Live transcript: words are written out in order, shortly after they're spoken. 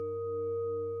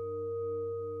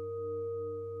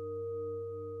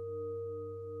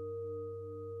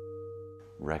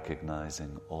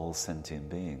recognizing all sentient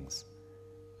beings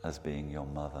as being your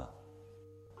mother.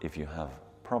 If you have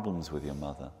problems with your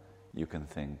mother, you can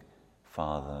think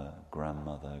father,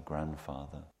 grandmother,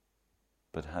 grandfather.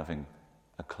 But having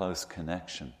a close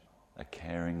connection, a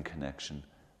caring connection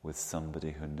with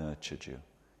somebody who nurtured you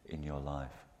in your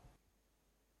life.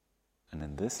 And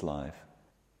in this life,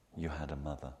 you had a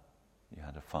mother, you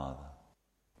had a father.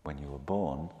 When you were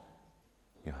born,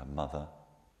 you had a mother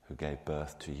who gave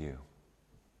birth to you.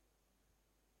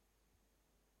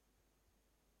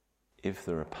 If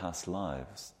there are past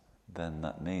lives, then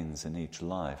that means in each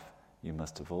life you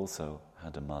must have also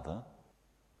had a mother,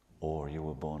 or you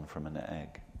were born from an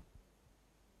egg.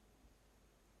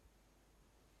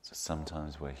 So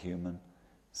sometimes we're human,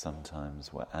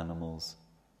 sometimes we're animals.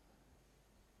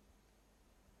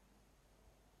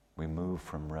 We move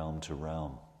from realm to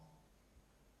realm.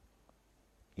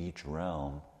 Each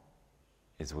realm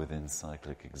is within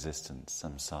cyclic existence,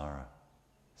 samsara.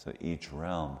 So each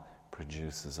realm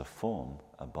produces a form,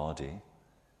 a body,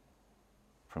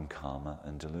 from karma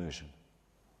and delusion.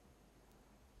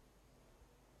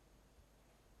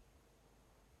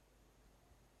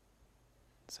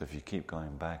 So if you keep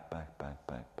going back,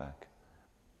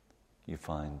 you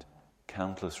find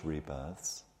countless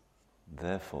rebirths,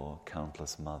 therefore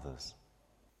countless mothers.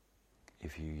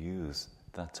 If you use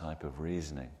that type of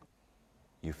reasoning,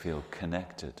 you feel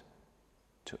connected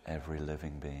to every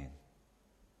living being.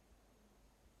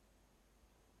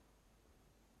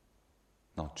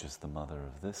 Not just the mother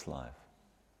of this life,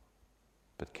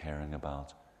 but caring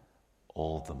about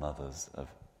all the mothers of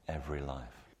every life.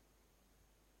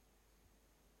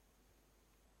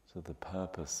 So the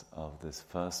purpose of this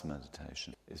first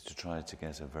meditation is to try to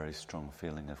get a very strong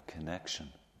feeling of connection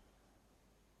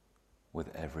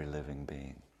with every living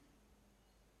being.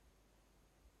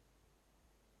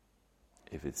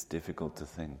 If it's difficult to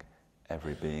think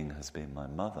every being has been my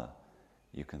mother,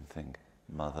 you can think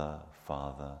mother,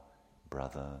 father,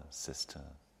 brother, sister,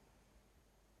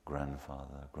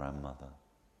 grandfather, grandmother.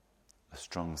 A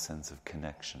strong sense of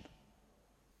connection.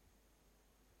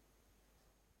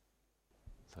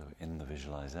 So in the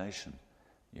visualization,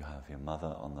 you have your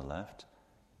mother on the left,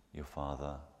 your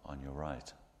father on your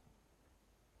right.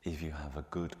 If you have a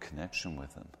good connection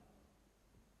with them,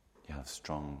 you have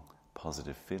strong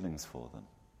positive feelings for them.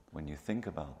 When you think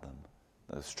about them,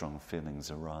 those strong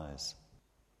feelings arise.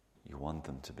 You want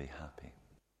them to be happy.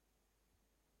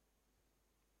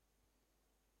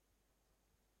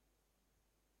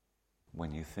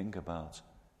 When you think about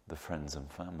the friends and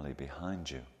family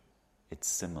behind you, it's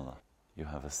similar. You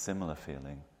have a similar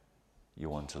feeling. You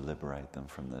want to liberate them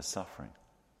from their suffering.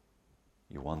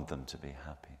 You want them to be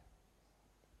happy.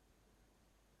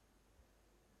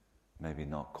 Maybe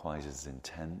not quite as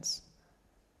intense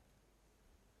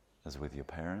as with your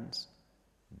parents,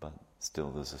 but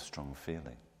still there's a strong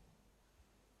feeling.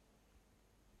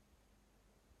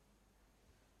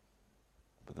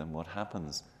 But then what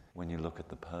happens when you look at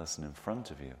the person in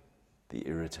front of you, the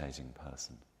irritating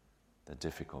person, the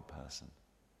difficult person?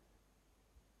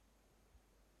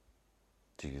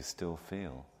 Do you still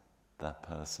feel that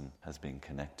person has been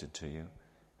connected to you,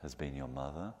 has been your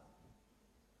mother?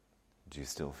 Do you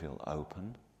still feel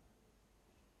open?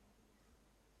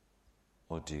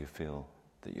 Or do you feel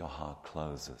that your heart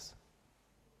closes?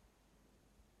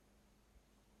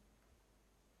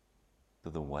 So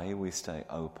the way we stay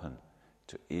open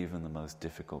to even the most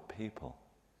difficult people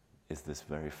is this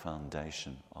very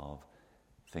foundation of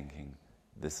thinking,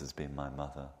 this has been my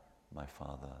mother, my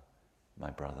father, my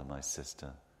brother, my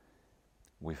sister.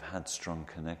 We've had strong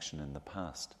connection in the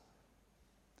past.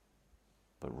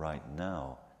 But right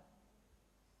now,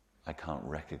 I can't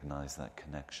recognize that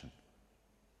connection.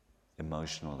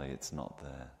 Emotionally, it's not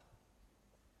there.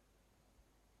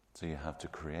 So you have to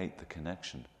create the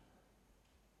connection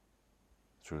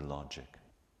through logic,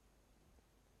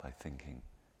 by thinking,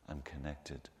 I'm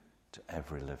connected to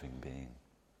every living being.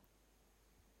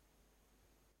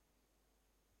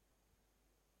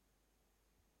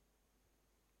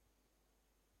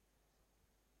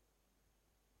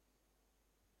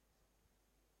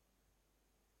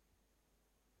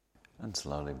 And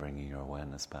slowly bringing your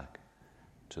awareness back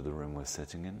to the room we're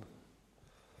sitting in,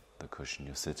 the cushion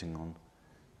you're sitting on,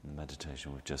 and the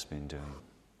meditation we've just been doing.